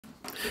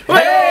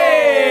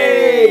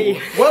Hey!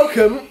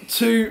 Welcome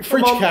to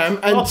FridgeCam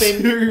and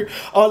to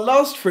our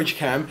last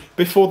FridgeCam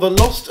before the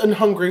Lost and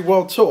Hungry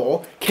World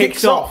Tour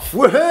kicks off.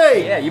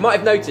 Woohoo! Yeah, you might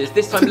have noticed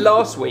this time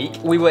last week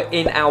we were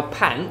in our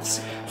pants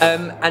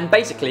and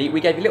basically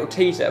we gave you a little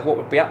teaser of what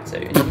we'd be up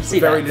to. And you can see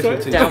Very that little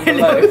teaser. down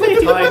below.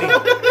 Tiny,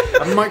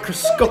 a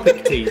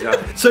microscopic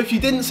teaser. So if you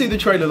didn't see the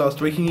trailer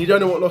last week and you don't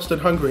know what Lost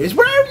and Hungry is,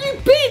 where have you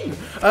been?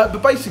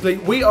 But basically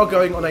we are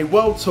going on a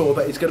world tour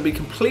that is going to be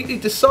completely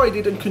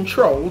decided and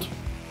controlled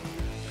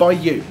by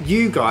you.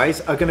 You guys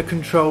are going to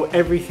control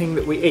everything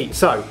that we eat.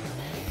 So,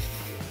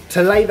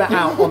 to lay that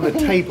out on the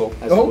table,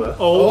 as it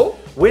were,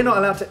 we're not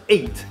allowed to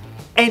eat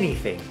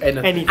anything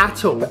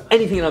at all.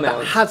 Anything in our that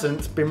mouths.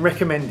 hasn't been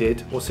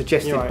recommended or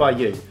suggested by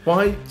you.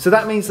 Why? So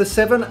that means the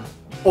 7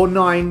 or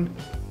 9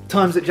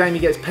 times that Jamie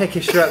gets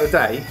peckish throughout the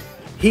day,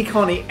 he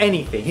can't eat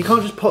anything. He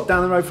can't just pop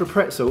down the road for a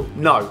pretzel.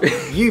 No,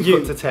 you've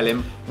got to tell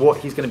him what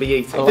he's going to be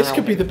eating. This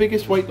could be the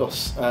biggest weight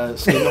loss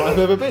scheme that I've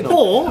ever been on.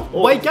 Or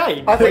weight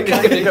gain. I think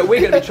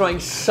we're going to be trying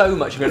so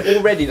much.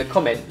 Already the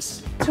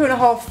comments,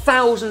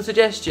 2,500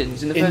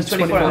 suggestions in the first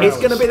 24 hours. It's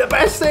going to be the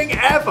best thing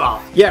ever.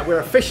 Yeah,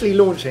 we're officially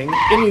launching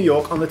in New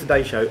York on the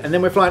Today Show, and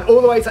then we're flying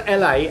all the way to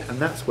LA, and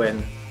that's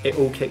when it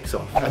all kicks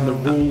off. And the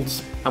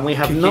rules. And we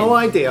have no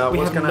idea we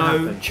what's have going to no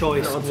happen.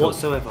 choice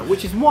whatsoever.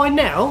 Which is why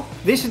now,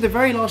 this is the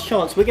very last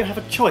chance we're going to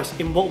have a choice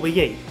in what we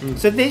eat.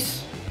 So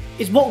this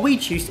is what we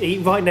choose to eat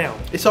right now.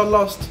 It's our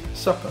last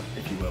supper,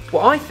 if you will.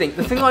 Well, I think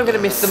the thing I'm going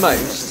to miss the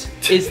most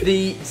is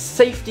the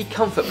safety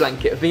comfort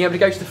blanket of being able to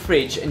go to the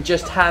fridge and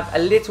just have a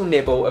little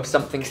nibble of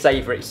something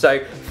savoury.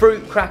 So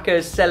fruit,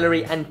 crackers,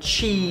 celery and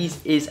cheese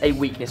is a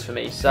weakness for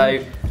me. So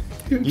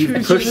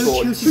You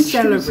choose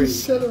celery.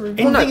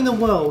 Anything in the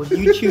world,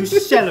 you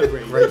choose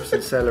celery. Grapes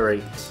and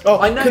celery.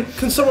 Oh, I know.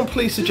 Can someone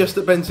please suggest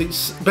that Ben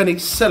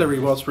eats celery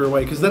whilst we're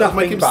away? Because that'll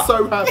make him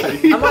so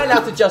happy. Am I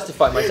allowed to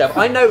justify myself?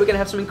 I know we're going to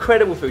have some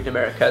incredible food in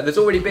America. There's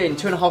already been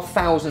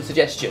 2,500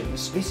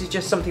 suggestions. This is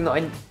just something that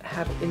I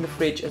have in the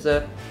fridge as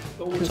a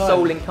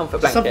consoling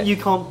comfort blanket. Something you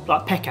can't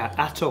peck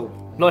at all.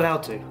 Not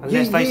allowed to.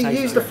 Unless they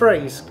say use the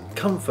phrase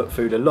comfort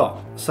food a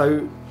lot.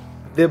 So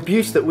the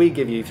abuse that we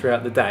give you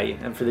throughout the day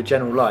and for the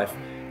general life,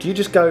 do you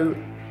just go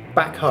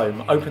back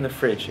home, open the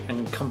fridge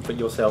and comfort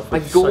yourself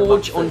with I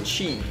gorge on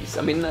cheese.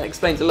 I mean, that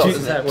explains a lot,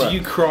 doesn't it? Do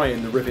you cry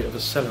in the rivet of a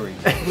celery?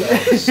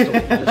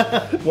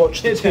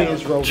 Watch the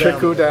tears roll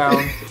trickle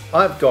down.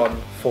 I've gone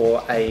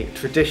for a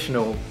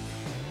traditional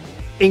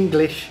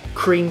English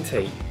cream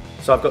tea.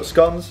 So I've got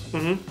scones,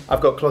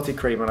 I've got clotted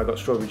cream, and I've got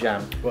strawberry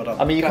jam. Well done.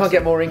 I mean, you can't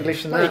get more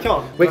English than that. You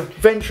can't. We're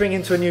venturing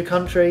into a new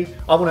country.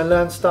 I want to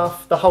learn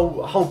stuff. The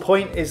whole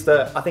point is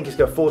that I think it's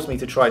going to force me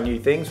to try new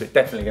things. It's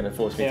definitely going to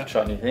force me to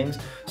try new things.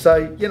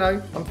 So, you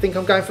know, I'm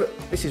going for,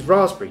 this is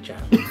raspberry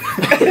jam.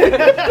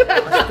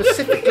 I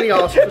specifically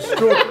asked for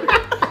strawberry.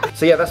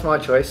 So yeah, that's my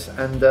choice,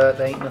 and there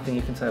ain't nothing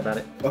you can say about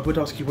it. I would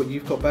ask you what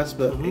you've got, Baz,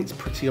 but it's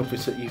pretty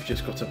obvious that you've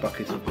just got a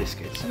bucket of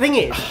biscuits. The thing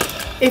is,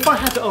 if I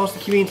had to ask the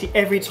community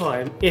every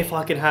time if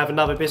I could have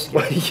another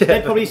biscuit,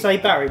 they'd probably say,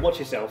 Barry, watch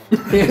yourself.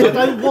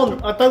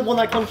 I don't want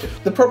that comfort.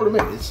 The problem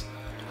is,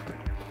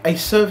 a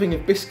serving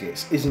of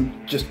biscuits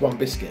isn't just one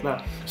biscuit.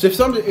 No. So if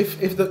somebody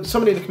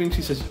in the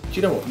community says, do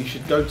you know what, you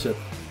should go to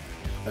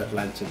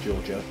Atlanta,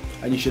 Georgia,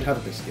 and you should have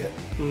a biscuit,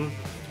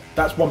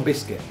 that's one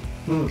biscuit.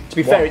 To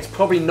be fair, it's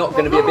probably not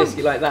going to be a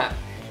biscuit like that.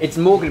 It's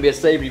more going to be a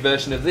savoury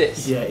version of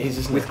this. Yeah, it is,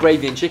 isn't with it?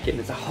 gravy and chicken.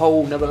 It's a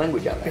whole other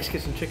language out there.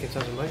 Biscuits and chicken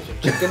sounds amazing.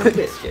 Chicken and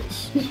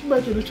biscuits.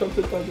 Imagine a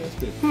chocolate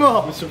digestive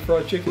No. with some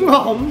fried chicken.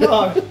 Oh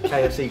no!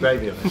 KFC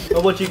gravy on it.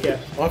 Well, what'd you get?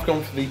 I've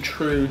gone for the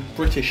true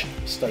British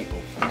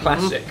staple.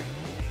 Classic.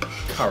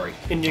 Curry.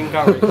 Indian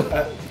curry.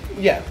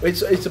 Yeah,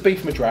 it's a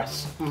beef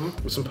madras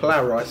with some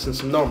palau rice and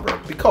some naan bread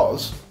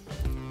because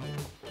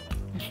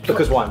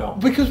why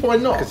not? Because why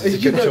not? Because it's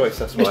a good choice,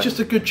 that's why. It's just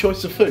a good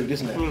choice of food,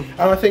 isn't it? And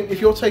I think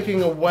if you're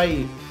taking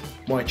away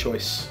my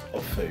choice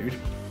of food,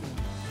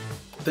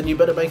 then you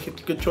better make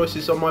it good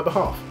choices on my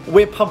behalf.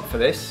 We're pumped for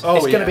this.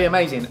 It's going to be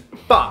amazing.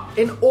 But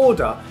in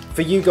order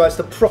for you guys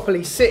to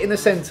properly sit in the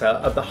centre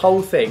of the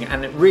whole thing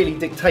and really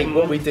dictate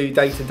what we do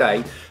day to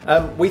day,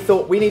 we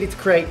thought we needed to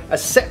create a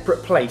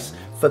separate place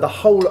for the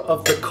whole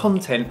of the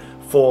content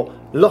for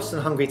Lost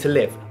and Hungry to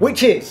live,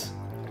 which is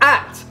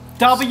at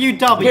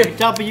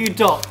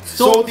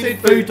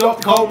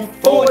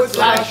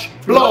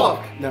www.sortedfood.com/blog.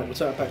 No, what's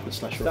that backwards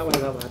slash? That one.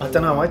 I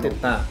don't know, I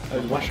did that.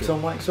 Wax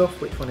on, wax off,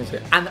 which one is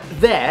it? And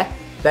there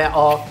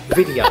are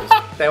videos,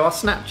 there are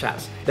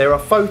Snapchats, there are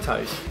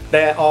photos,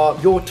 there are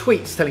your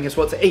tweets telling us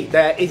what to eat,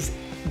 there is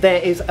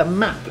a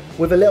map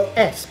with a little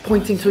S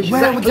pointing to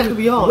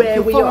exactly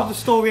where we are. The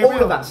story all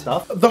around. of that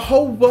stuff. The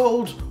whole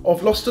world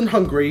of Lost and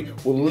Hungry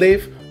will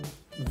live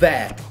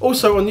there.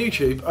 Also on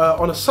YouTube,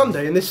 on a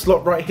Sunday, in this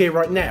slot right here,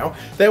 right now,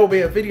 there will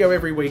be a video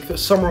every week that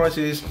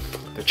summarises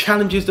the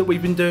challenges that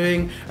we've been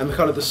doing and the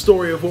kind of the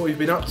story of what we've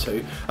been up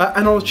to.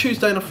 And on a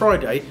Tuesday and a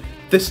Friday,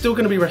 there's still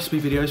going to be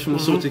recipe videos from the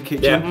Sorted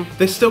Kitchen.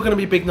 There's still going to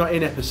be Big Night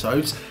In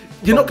episodes.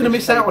 You're not going to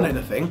miss out on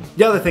anything.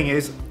 The other thing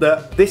is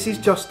that this is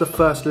just the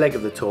first leg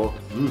of the tour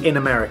in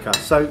America.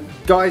 So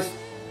guys,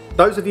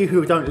 those of you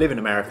who don't live in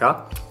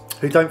America,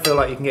 who don't feel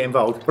like you can get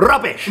involved,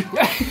 rubbish!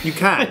 You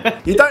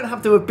can. You don't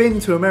have to have been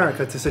to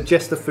America to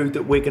suggest the food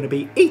that we're going to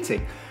be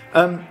eating.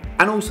 And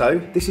also,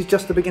 this is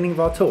just the beginning of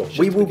our tour.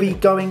 We will be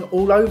going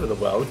all over the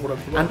world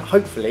and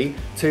hopefully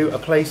to a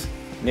place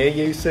near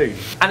you soon.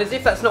 And as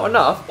if that's not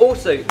enough,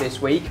 also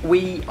this week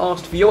we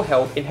asked for your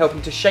help in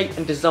helping to shape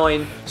and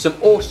design some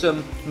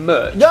awesome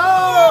merch.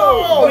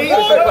 No!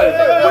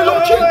 We're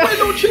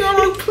launching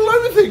our own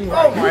clothing range.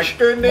 Oh my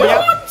goodness.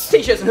 What?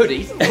 T-shirts and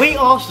hoodies. We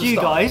asked you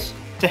guys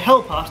to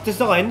help us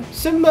design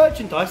some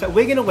merchandise that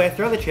we're going to wear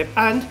throughout the trip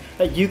and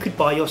that you could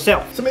buy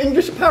yourself. Some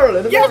English apparel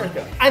in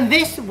America. And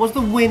this was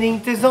the winning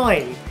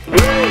design.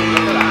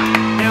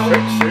 Now,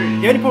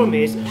 the only problem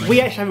is we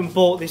actually haven't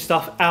bought this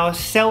stuff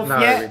ourselves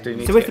yet, we do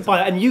need so we have to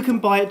buy it, and you can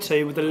buy it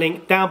too with the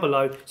link down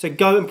below. So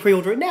go and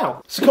pre-order it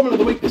now. It's a comment of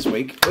the week this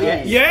week.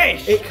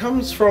 Yes. It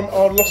comes from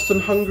our Lost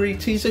and Hungry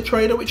teaser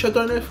trailer, which I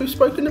don't know if we've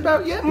spoken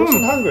about yet. Lost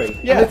and Hungry.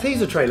 Yeah. And the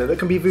teaser trailer that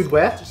can be viewed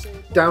where?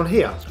 Down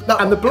here. No,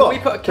 and the blog we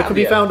put a that can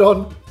be caveat? found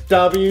on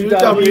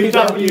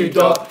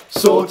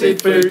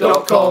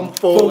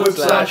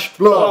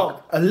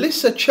www.sortedfood.com/blog.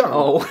 Alyssa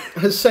Chung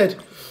has said,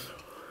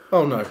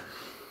 "Oh no,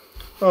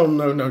 oh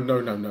no, no, no,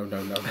 no, no, no,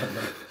 no, no,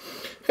 no.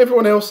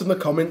 Everyone else in the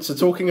comments are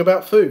talking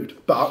about food,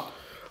 but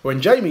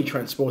when Jamie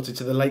transported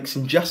to the lakes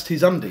in just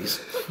his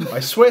undies, I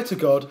swear to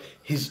God,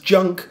 his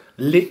junk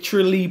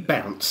literally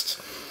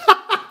bounced.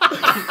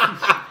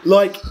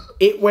 Like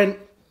it went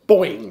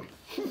boing.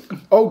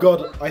 Oh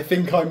God, I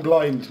think I'm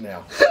blind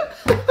now."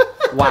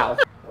 Wow.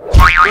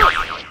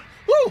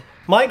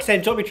 Mike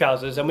said drop your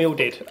trousers, and we all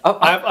did. Oh,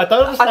 I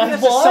don't understand I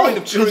think that's why. a sign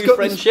of true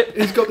friendship.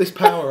 He's got this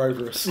power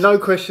over us. No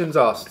questions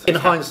asked. In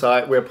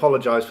hindsight, we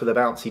apologise for the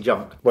bouncy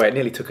junk. Well, it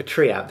nearly took a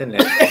tree out, didn't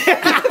it?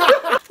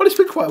 Well, it's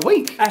been quite a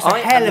week. That's a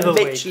hell of a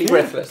week. Literally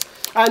breathless.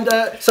 And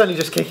It's only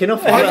just kicking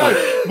off. I know,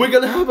 we're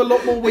going to have a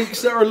lot more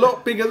weeks that are a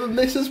lot bigger than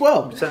this as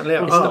well. Certainly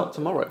are. It's not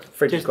tomorrow.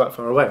 Fridge is quite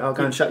far away. I'll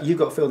go and shut. You've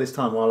got to fill this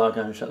time while I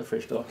go and shut the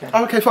fridge door. Okay.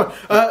 Okay, fine.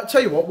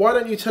 Tell you what, why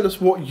don't you tell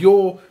us what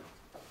your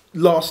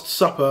last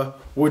supper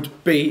would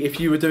be if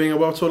you were doing a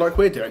world tour like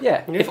we're doing?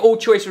 Yeah. If all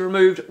choice were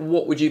removed,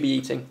 what would you be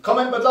eating?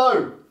 Comment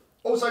below.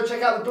 Also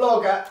check out the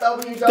blog at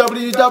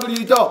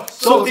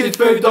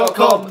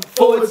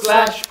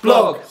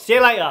www.sortedfood.com/blog. See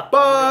you later.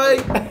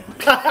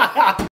 Bye.